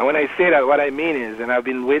 And when I say that, what I mean is, and I've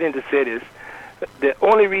been waiting to say this, the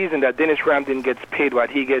only reason that Dennis Ramden gets paid what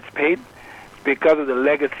he gets paid is because of the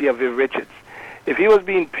legacy of Viv Richards. if he was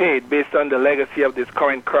being paid based on the legacy of this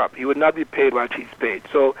current crop, he would not be paid what he's paid.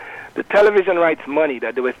 So the television rights money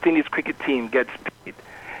that the West Indies cricket team gets paid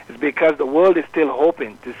is because the world is still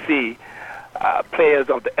hoping to see players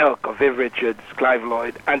of the ilk of Viv Richards, Clive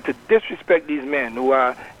Lloyd, and to disrespect these men who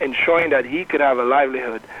are ensuring that he could have a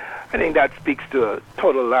livelihood. I think that speaks to a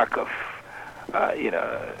total lack of,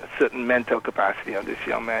 certain mental capacity of this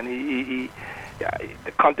young man. The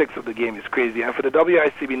context of the game is crazy, and for the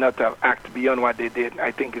WICB not to have acted beyond what they did,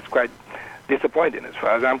 I think it's quite disappointing as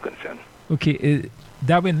far as I'm concerned. Okay,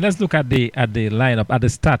 Darwin, let's look at the lineup, at the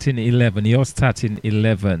starting 11. Your starting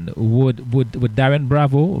 11. Would Darren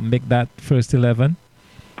Bravo make that first 11?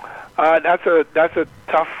 That's a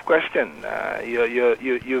tough question.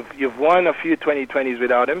 You've won a few 2020s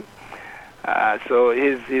without him, so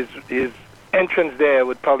his entrance there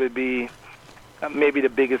would probably be maybe the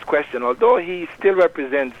biggest question. Although he still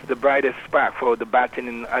represents the brightest spark for the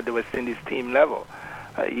batting at the West Indies team level.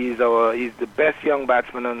 He's the best young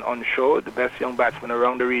batsman on show, the best young batsman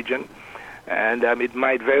around the region, and it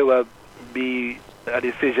might very well be a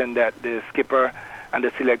decision that the skipper and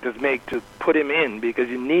the selectors make to put him in, because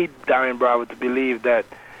you need Darren Bravo to believe that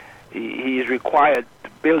he is required to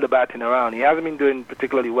build the batting around. He hasn't been doing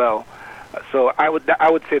particularly well, so I would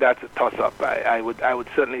say that's a toss-up. I would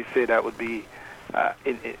certainly say that would be a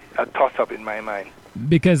toss-up in my mind.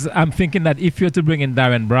 Because I'm thinking that if you're to bring in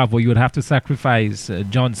Darren Bravo, you would have to sacrifice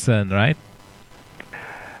Johnson, right?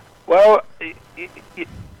 Well,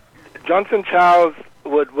 Johnson Charles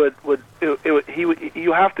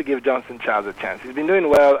you have to give Johnson Charles a chance. He's been doing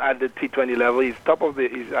well at the T20 level. He's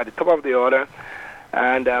at the top of the order,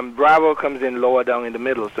 and Bravo comes in lower down in the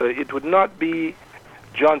middle. So it would not be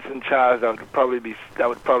Johnson Charles that would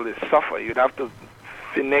probably suffer. You'd have to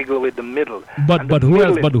finagle with the middle. But who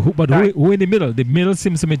else? Who in the middle? The middle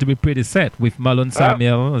seems to me to be pretty set with Marlon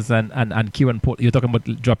Samuels and Kieran Pollard. You're talking about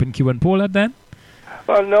dropping Kieran Pollard then?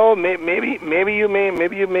 Well, no. Maybe you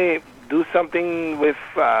may do something with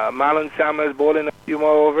Marlon Samuels bowling a few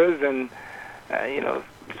more overs and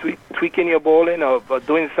tweaking your bowling or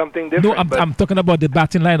doing something different. No, I'm talking about the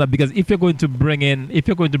batting lineup, because if you're going to bring in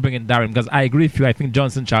Darren, because I agree with you, I think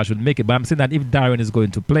Johnson Charles should make it. But I'm saying that if Darren is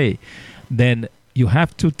going to play, then you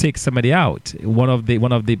have to take somebody out. One of the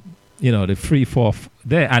the 3-4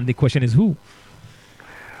 there, and the question is who.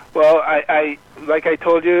 Well, I like I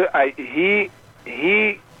told you, he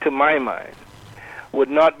to my mind would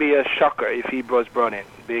not be a shocker if he was brought in,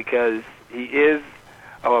 because he is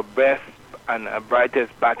our best and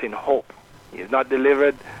brightest batting hope. He's not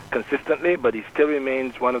delivered consistently, but he still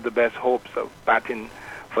remains one of the best hopes of batting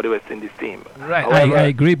for the West Indies team. Right, however, I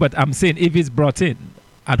agree, but I'm saying if he's brought in,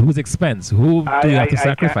 at whose expense? Who do you have to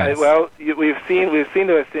sacrifice? We've seen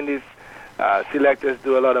the West Indies selectors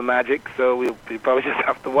do a lot of magic, so we probably just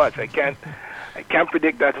have to watch. I can't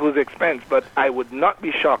predict at whose expense, but I would not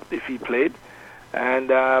be shocked if he played. And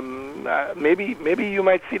maybe you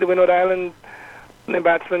might see the Windward Island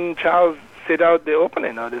batsman Charles sit out the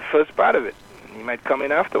opening or the first part of it. He might come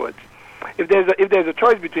in afterwards. If there's a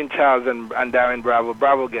choice between Charles and Darren Bravo,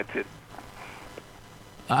 Bravo gets it.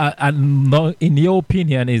 And in your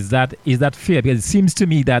opinion, is that fair? Because it seems to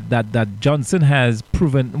me that Johnson has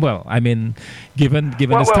proven well. I mean, given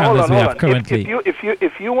the standards we have currently.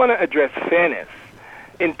 If you want to address fairness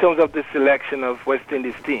in terms of the selection of West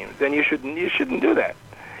Indies teams, then you shouldn't do that.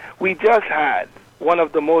 We just had one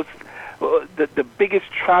of the the biggest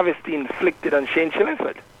travesty inflicted on Shane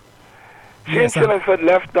Shillingford. Shane Shillingford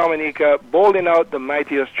left Dominica, bowling out the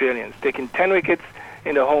mighty Australians, taking 10 wickets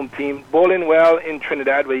in the home team, bowling well in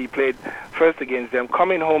Trinidad where he played first against them,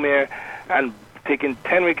 coming home here and taking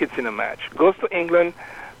 10 wickets in a match. Goes to England,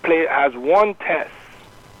 has one test,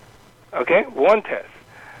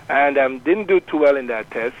 and didn't do too well in that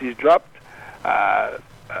test. He's dropped.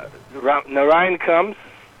 Narayan comes,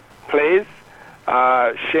 plays.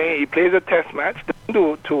 Shane, he plays a test match, doesn't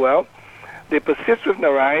do too well. They persist with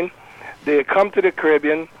Narayan. They come to the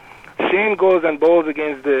Caribbean. Shane goes and bowls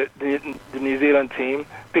against the New Zealand team,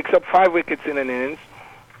 picks up 5 wickets in an innings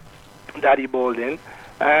that he bowled in,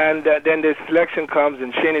 and then the selection comes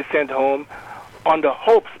and Shane is sent home on the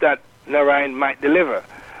hopes that Narayan might deliver.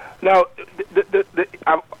 Now, and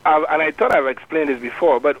I thought I've explained this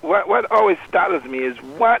before, but what always startles me is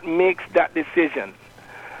what makes that decision.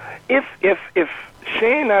 If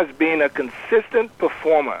Shane has been a consistent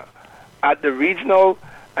performer at the regional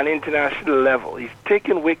and international level, he's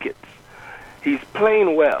taking wickets, he's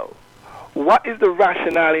playing well, what is the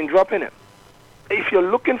rationale in dropping him? If you're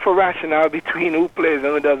looking for rationale between who plays and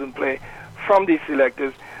who doesn't play from these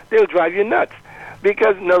selectors, they'll drive you nuts.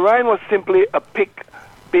 Because Narayan was simply a pick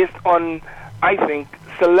based on, I think,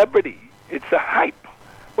 celebrity. It's a hype.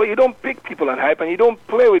 Well, you don't pick people on hype, and you don't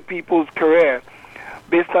play with people's career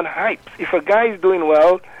based on hypes. If a guy is doing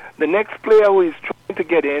well, the next player who is trying to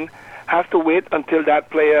get in has to wait until that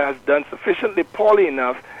player has done sufficiently poorly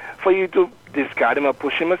enough for you to discard him or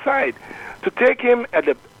push him aside. To take him at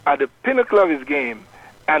the pinnacle of his game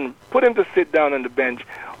and put him to sit down on the bench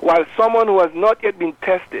while someone who has not yet been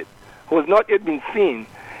tested, who has not yet been seen,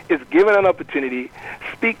 is given an opportunity,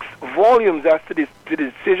 speaks volumes as to the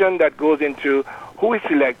decision that goes into who is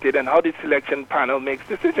selected and how the selection panel makes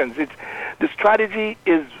decisions. The strategy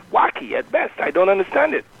is wacky at best. I don't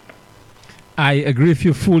understand it. I agree with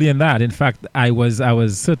you fully in that. In fact, I was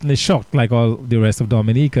certainly shocked, like all the rest of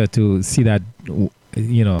Dominica, to see that,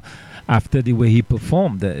 after the way he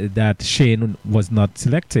performed, that Shane was not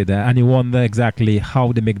selected, and you wonder exactly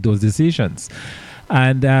how they make those decisions.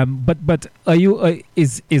 And but are you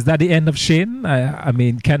is that the end of Shane? I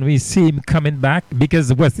mean, can we see him coming back?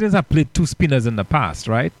 Because West Indies have played two spinners in the past,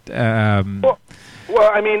 right? Well,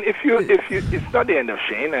 I mean, if you, it's not the end of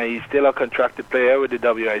Shane. He's still a contracted player with the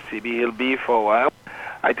WICB. He'll be for a while.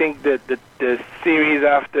 I think that the series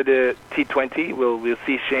after the T20, we'll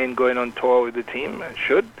see Shane going on tour with the team. I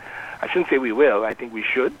shouldn't say we will. I think we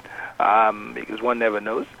should, because one never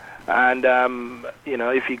knows. And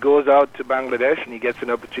if he goes out to Bangladesh and he gets an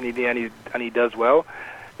opportunity and he does well,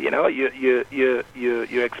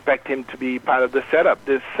 you expect him to be part of the setup.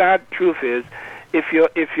 The sad truth is, if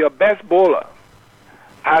your best bowler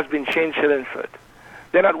has been Shane Shillingford,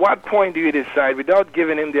 then at what point do you decide, without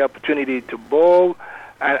giving him the opportunity to bowl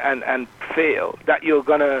and fail, that you're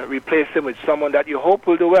going to replace him with someone that you hope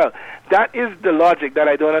will do well? That is the logic that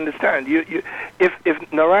I don't understand.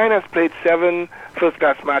 If Narayan has played 7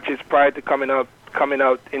 first-class matches prior to coming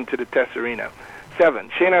out into the Test arena,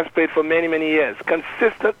 7. Shane has played for many, many years,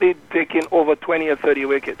 consistently taking over 20 or 30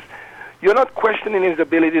 wickets. You're not questioning his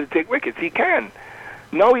ability to take wickets. He can.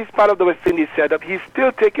 Now he's part of the West Indies setup. He's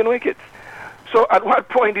still taking wickets. So at what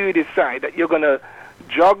point do you decide that you're going to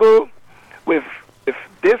juggle with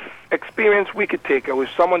this experienced wicket taker with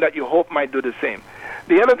someone that you hope might do the same?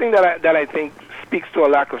 The other thing that I think speaks to a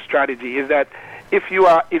lack of strategy is that if you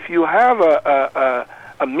have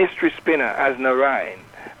a mystery spinner as Narayan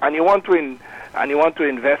and you want to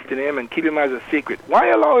invest in him and keep him as a secret, why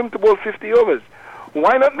allow him to bowl 50 overs?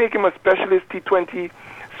 Why not make him a specialist T20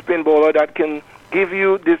 spin bowler that can give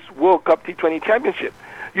you this World Cup T20 championship?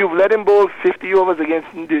 You've let him bowl 50 overs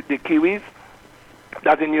against the Kiwis,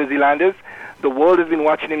 that's the New Zealanders. The world has been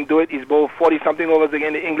watching him do it. He's bowled 40-something overs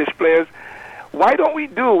against the English players. Why don't we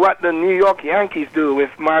do what the New York Yankees do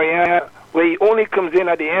with Mariana, where he only comes in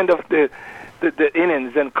at the end of the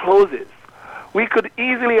innings and closes? We could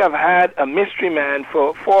easily have had a mystery man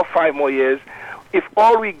for 4 or 5 more years if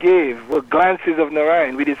all we gave were glances of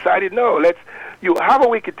Narayan. We decided, no, you have a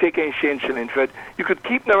wicket taker in Shane Shillingford. You could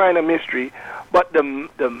keep Narayan a mystery, but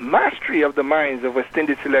the mastery of the minds of West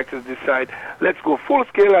Indies selectors decide, let's go full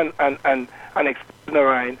scale and expose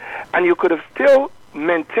Narayan. And you could have still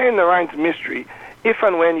maintained Narayan's mystery if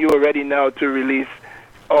and when you are ready now to release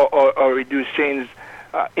or reduce Shane's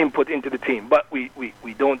input into the team. But we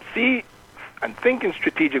don't see and think in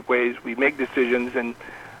strategic ways. We make decisions and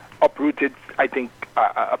uprooted, I think,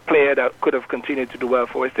 a player that could have continued to do well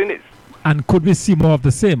for West Indies. And could we see more of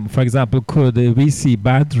the same? For example, could we see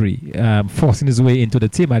Badri forcing his way into the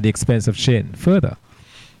team at the expense of Shane further?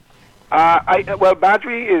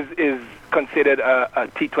 Badri is considered a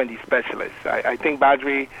T20 specialist. I think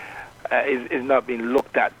Badri is not being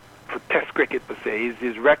looked at for Test cricket per se.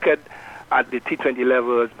 His record at the T20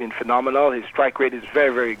 level has been phenomenal. His strike rate is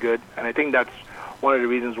very, very good, and I think that's one of the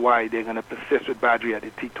reasons why they're going to persist with Badri at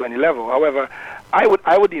the T20 level. However, I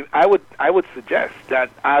would suggest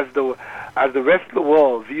that as the rest of the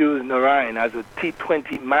world views Narayan as a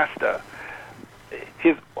T20 master,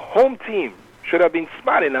 his home team should have been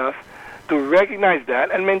smart enough to recognize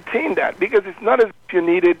that and maintain that, because it's not as if you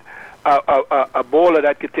needed a bowler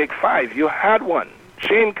that could take 5. You had one.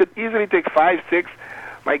 Shane could easily take 5, 6.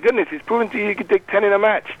 My goodness, he's proven to you he could take 10 in a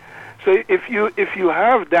match. So if you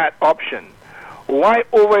have that option, why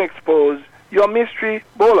overexpose your mystery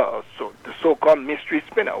bowler, so the so-called mystery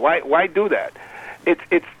spinner? Why do that?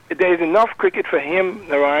 There is enough cricket for him,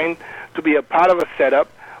 Narayan, to be a part of a setup,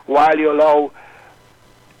 while you allow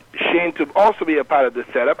Shane to also be a part of the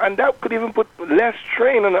setup, and that could even put less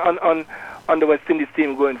strain on the West Indies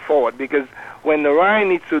team going forward, because when Narayan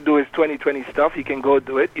needs to do his 2020 stuff, he can go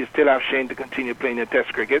do it. You still have Shane to continue playing the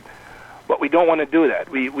Test cricket, but we don't want to do that.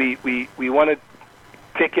 We want to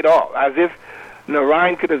take it all, as if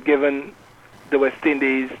Narayan could have given the West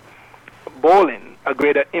Indies bowling a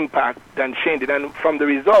greater impact than Shane did, and from the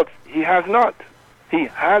results, he has not. He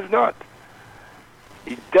has not.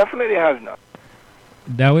 He definitely has not.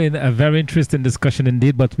 Darwin, a very interesting discussion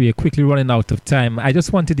indeed, but we are quickly running out of time. I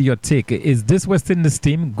just wanted your take. Is this West Indies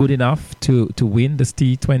team good enough to win this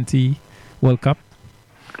T20 World Cup?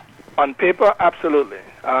 On paper, absolutely.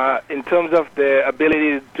 In terms of their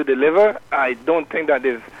ability to deliver, I don't think that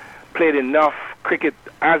they've played enough cricket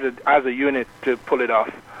as a unit to pull it off,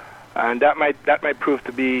 and that might prove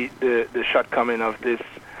to be the shortcoming of this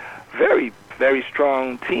very, very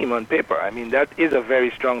strong team on paper. I mean, that is a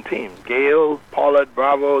very strong team. Gale, Pollard,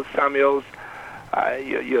 Bravo, Samuels.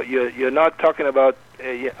 You're not talking about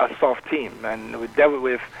a soft team. And with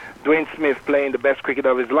Dwayne Smith playing the best cricket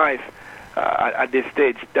of his life at this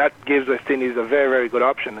stage, that gives West Indies a very, very good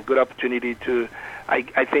option, a good opportunity to,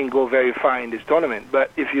 I think, go very far in this tournament.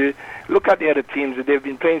 But if you look at the other teams, they've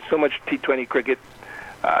been playing so much T20 cricket.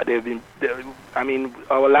 Our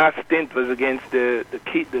last stint was against the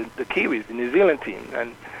Kiwis, the New Zealand team,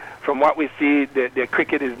 and from what we see, their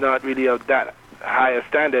cricket is not really of that higher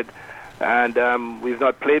standard, and we've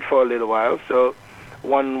not played for a little while, so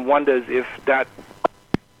one wonders if that.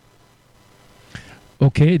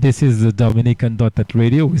 Okay, this is the Dominican.net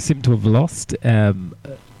Radio. We seem to have lost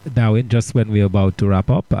Darwin just when we're about to wrap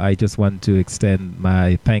up. I just want to extend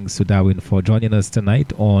my thanks to Darwin for joining us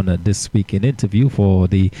tonight on This Week in Interview for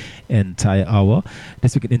the entire hour.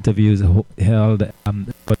 This Week in Interview is held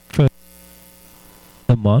for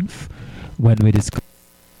a month when we discuss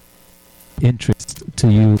interest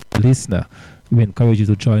to you, listener. We encourage you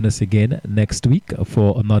to join us again next week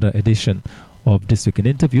for another edition of This Week in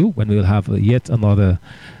Interview, when we will have yet another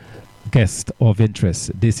guest of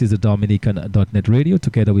interest. This is the Dominican.net Radio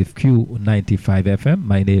together with Q95 FM.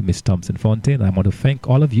 My name is Thompson Fontaine. I want to thank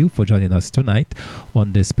all of you for joining us tonight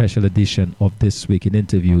on this special edition of This Week in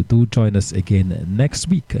Interview. Do join us again next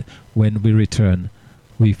week when we return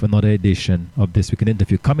with another edition of This Week in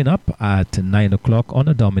Interview. Coming up at 9 o'clock on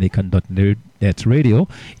the Dominican.net Radio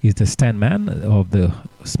is the Standman of the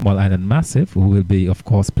Small Island Massive, who will be, of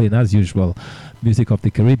course, playing as usual music of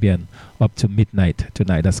the Caribbean up to midnight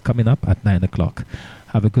tonight. That's coming up at 9 o'clock.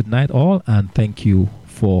 Have a good night all, and thank you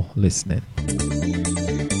for listening.